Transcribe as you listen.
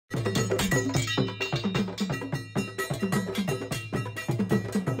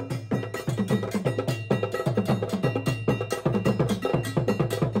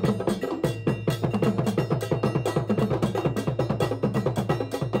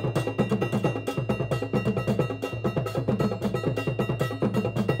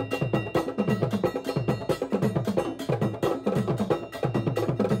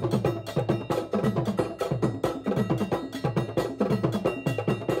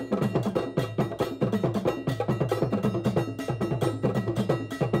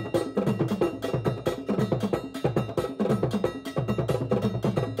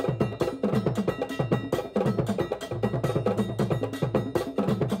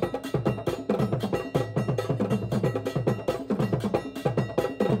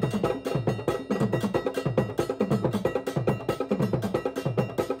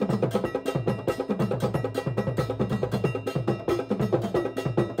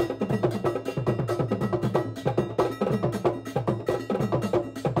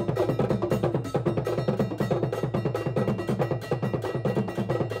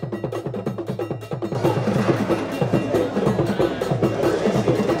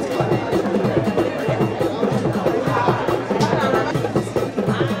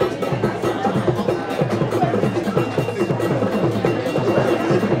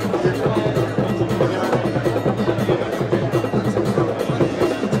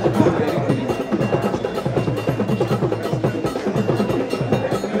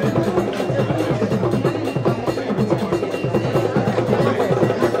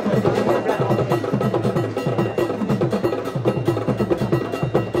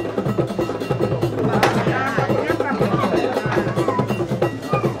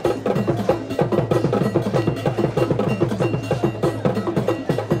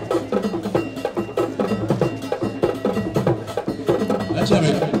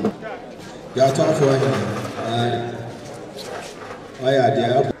Ya talk for why are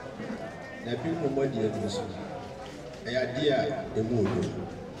there? The people more dear to us. I are dear the mood.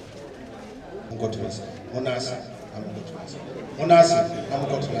 Got to us. Monas, I'm got to us. Monas, I'm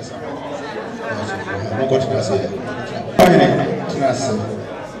got to us. I'm got to us.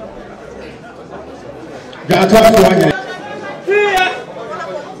 Ya talk for one.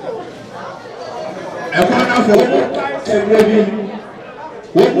 I want for 10 million.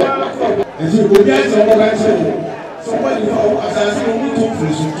 And so, we get somebody who has a little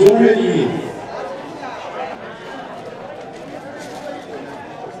fish to already.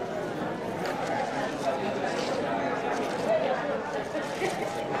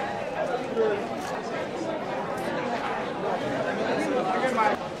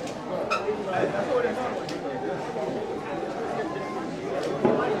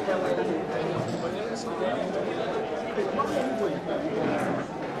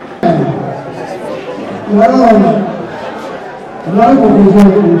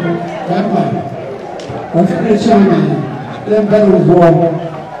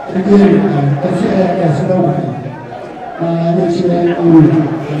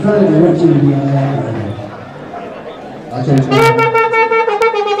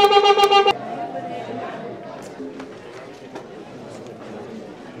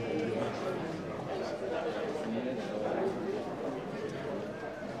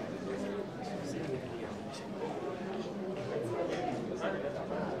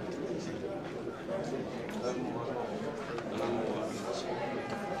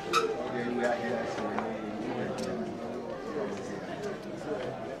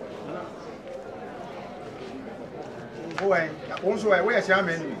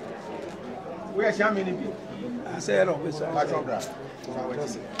 We are shaman. I said, "Oh, it's all right."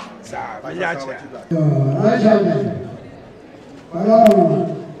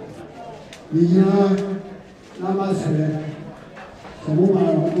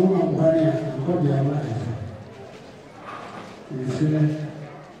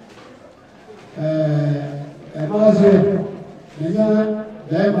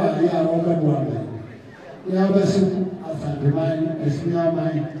 Asantemanso,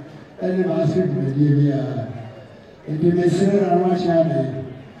 Essumejamanhene, and Danso, and the Messiah and Shaman.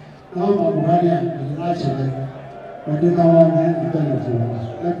 Now, Abiam, and naturally, but then I want to benefit.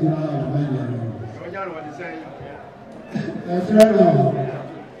 Let me know many. A friend of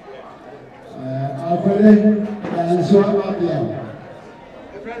Akore, Danso, Abiam.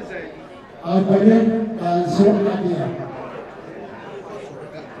 Akore, Danso, Abiam.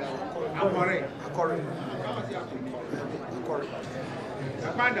 Akore.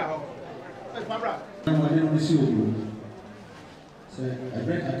 I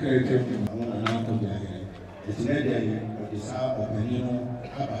break a character. I want to know the it's not there, but it's out of the new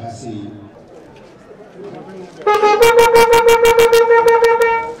Abahasi.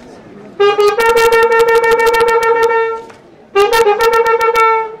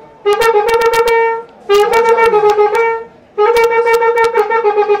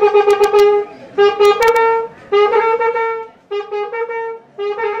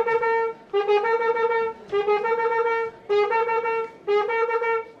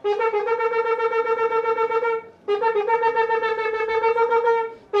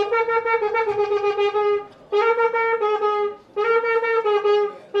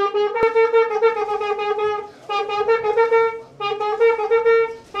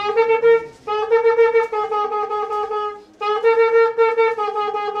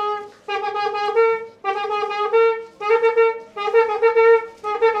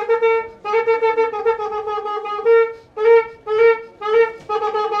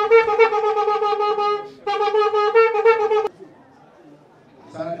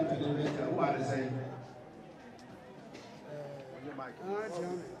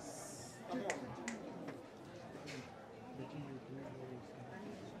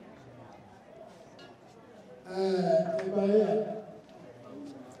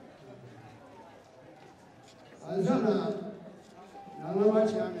 Danso,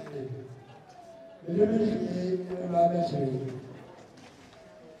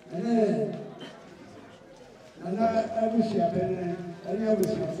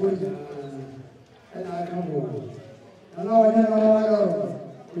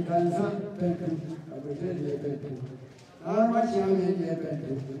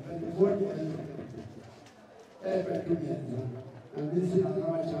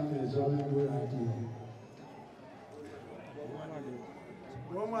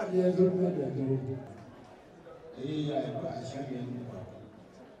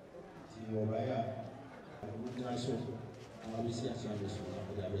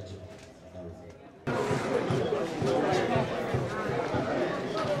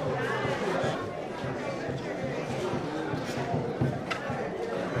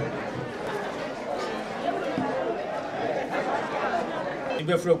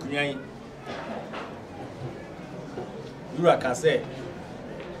 be fro kunyan yura ka say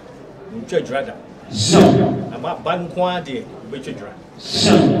ntwadwada ama ban ko ade obetwadwra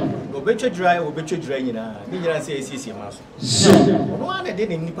obetwadwra obetwadwra nyina ni nyina say esiesie maso no ane de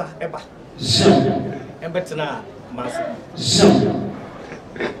nipa eba embetena maso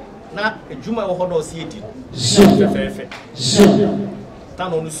na ejuma wo ho no sie di fefe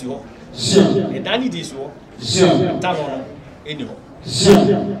tano no si ho e dani di si ho tano no eni ho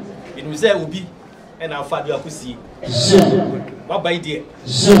inu ze obi e na afa bi akosi wa bai die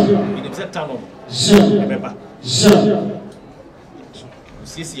inu ze tano no e beba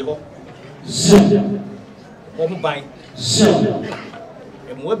si ho wo ho bai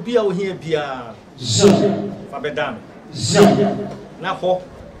e mo bia wo hia bia fa bedam na ho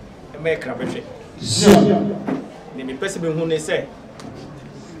e me kra behwe ni me pese be hu ne se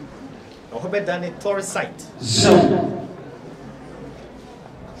o bedane tourist site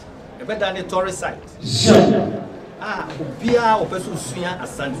e bedane tourist site obia o peso sua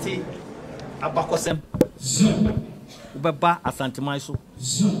asante abakosem ubeba Asantemanso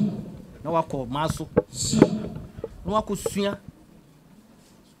na wako maso na wako sua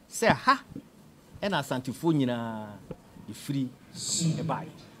se ha e na asantefo nyina e free e bai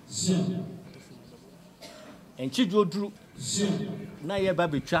enchi drodru na ye ba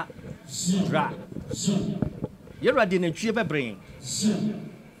betwa dra ye rade na twie bebreen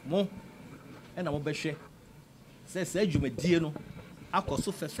mo e na mo behwe se adwumadie no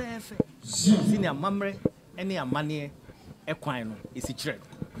akoso fefefe sini amamre ene amane e kwan no esi kire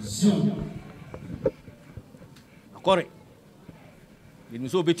Akore ni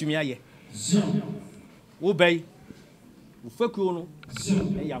so betumi aye wo bai wo fakuo no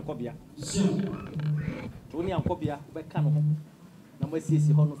e yankobia to ni yankobia be ka no ho na mo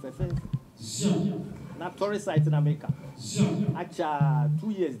siesi ho no fefe na tourist site na America acha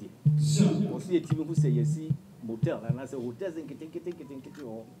 2 years di o si etimi hu se yesi motel na say hotels nkete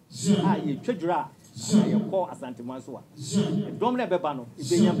ho ye twadwura ye ko Asantemanso a dom na beba no e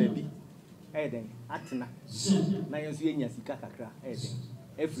benya baabi den atena na yenso yenya sika kakra den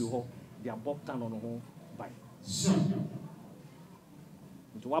every ho dia bokta no ho bai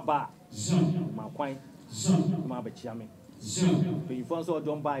nti waba ma kwan ma ba chiame pe ifonso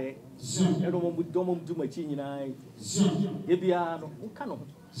dom bae e do mo du machi nyina e bia no nka no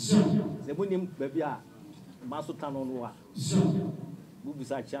se munim baabi a maso tano no a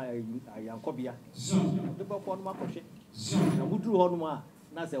bubusa cha yankobia de ba ko no makɔhwe na muduru ho no a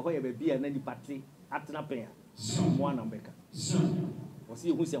na se ho ye ba bia na ni pate atena pen mo ana mbeka o si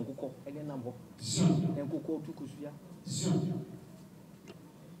ehu se nkokɔ ene nam ho nkokɔ tukusua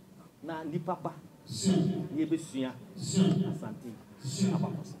na ni papa ye besua asante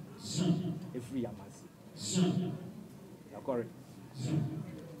abakosa efri amasi Akore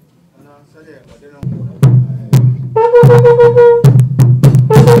na sale odeno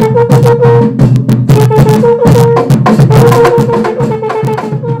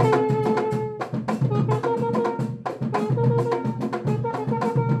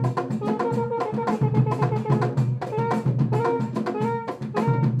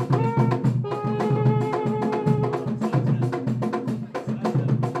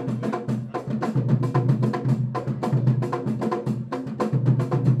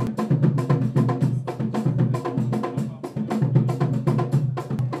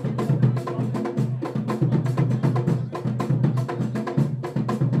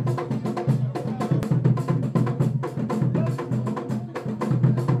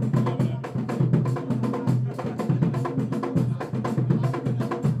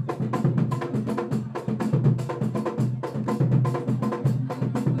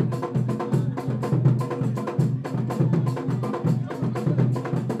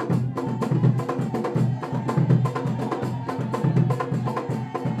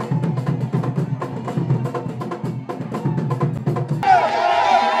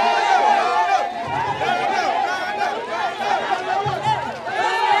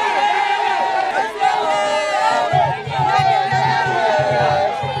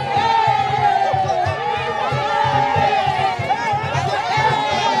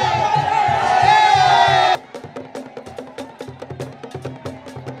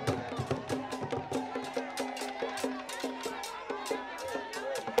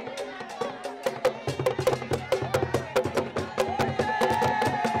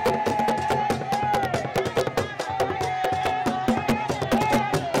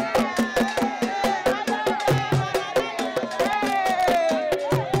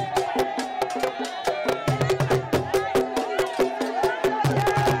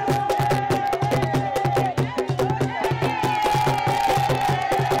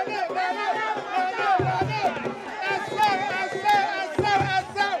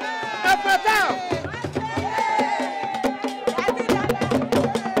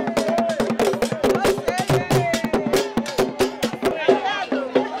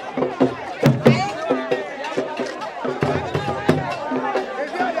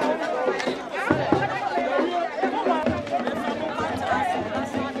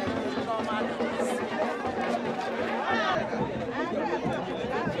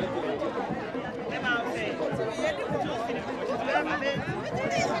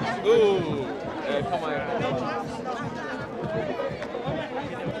Come on.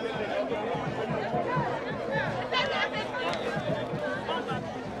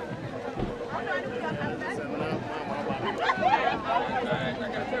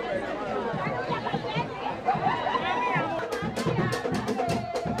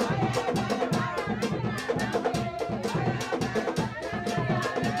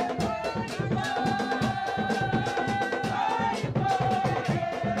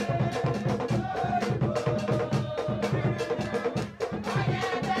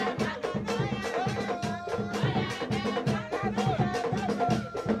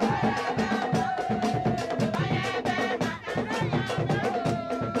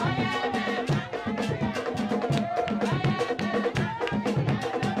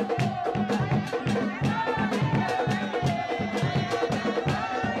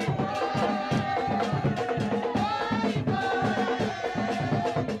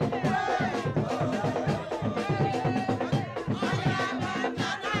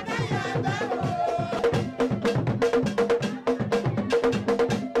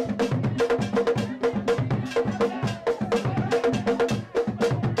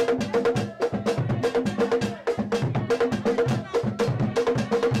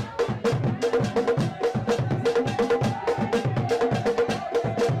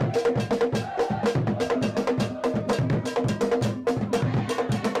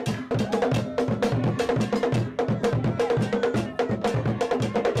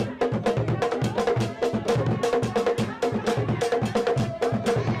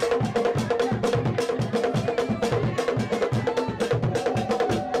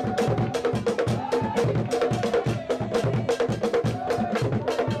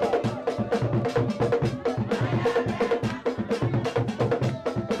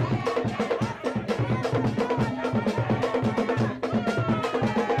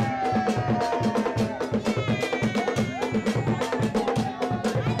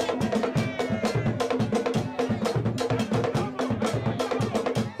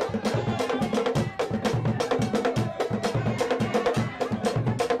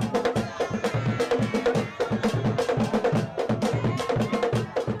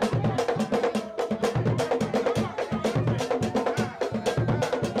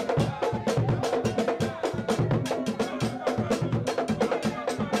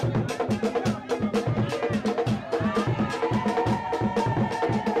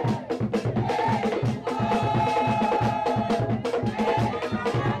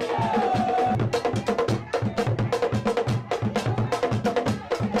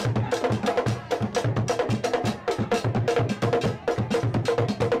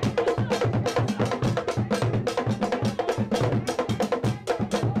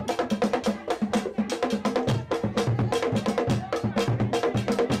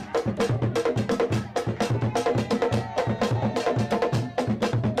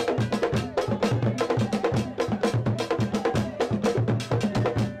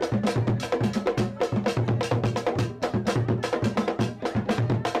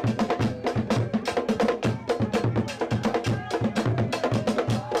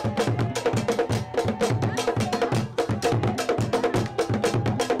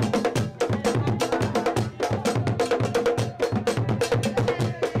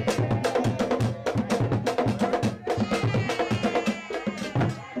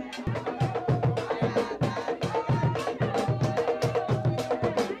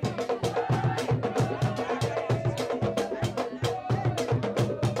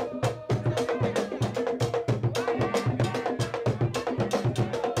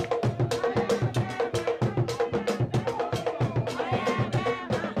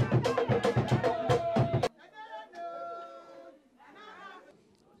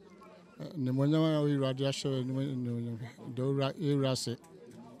 Nimonyama we radiation do irase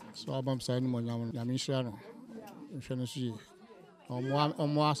so abam say nimonyama ya minhira no nhwe so yi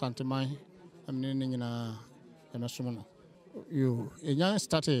omo Asantemanso amne ne nyina emesom no yo enya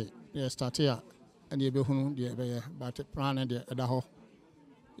start ya and ye be hunu de be ye but plan de da ho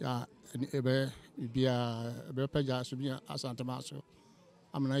ya ebe bia be pagya so bia Asantemanso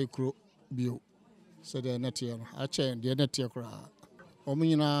amna ikro bio so de netie no a che de netie kra omo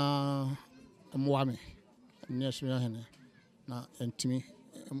nyina omoame ne Essumejamanhene na entimi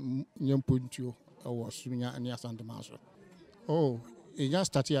nyempontuo ewo Essumeja ne Asantemanso oh e just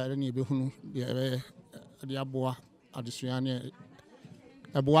start ya ne be hunu de aboa adesua ne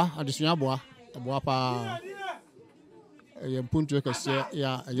aboa adesua aboa pa yempontuo kase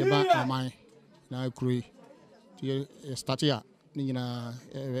ya yeba aman na kroi ti start ya ni nyina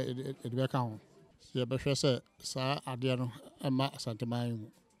e be ka ho ye be hwese sa ade no ema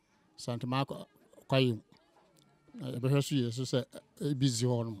Asantemanso Asantemanso kwaye ebe so ye so say busy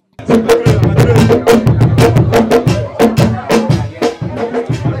on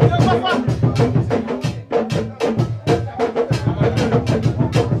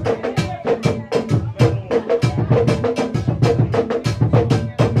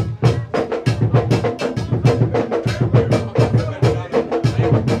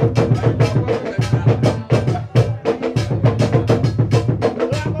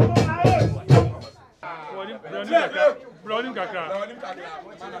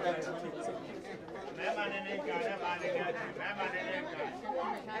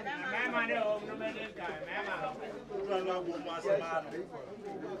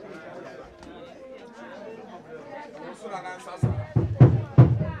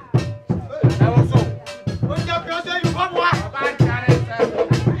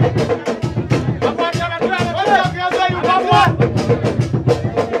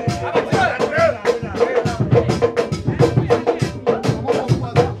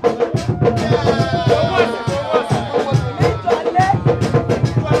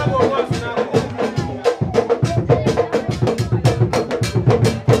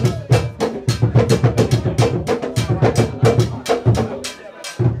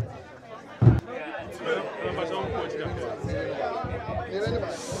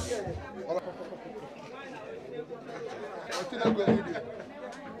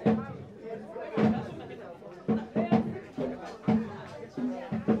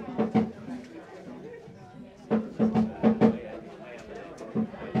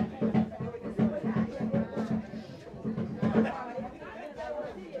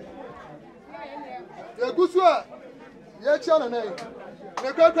Gusua, ye chana na.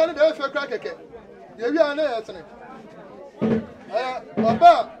 Ne kwa kwa ne da fe kwa keke. Ye wi ana ye tene.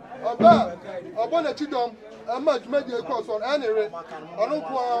 Oba na chidom, ama djuma de ko so na ne re. Onu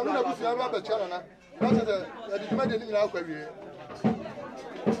ko onu na busua ba ba chana na. Na se de djuma de ni nyina kwa wi.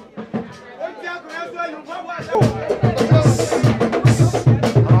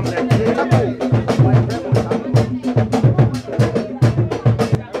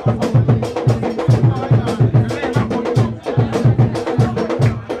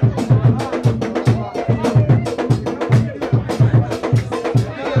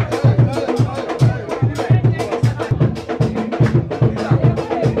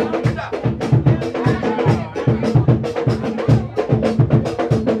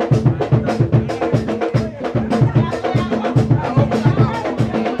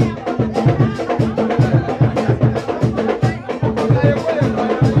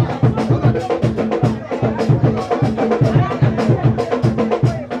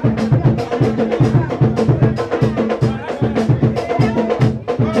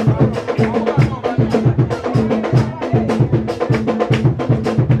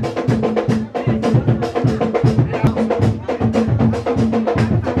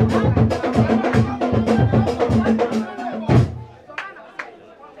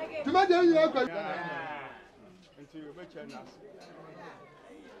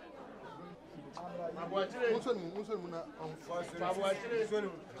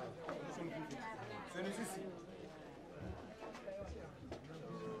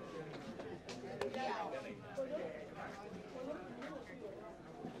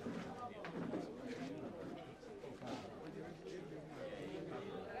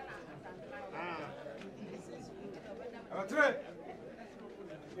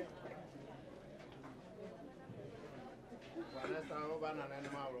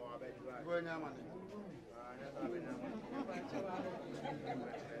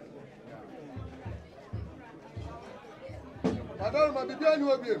 Madame, ma bibi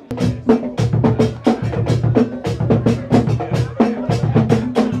ani obi.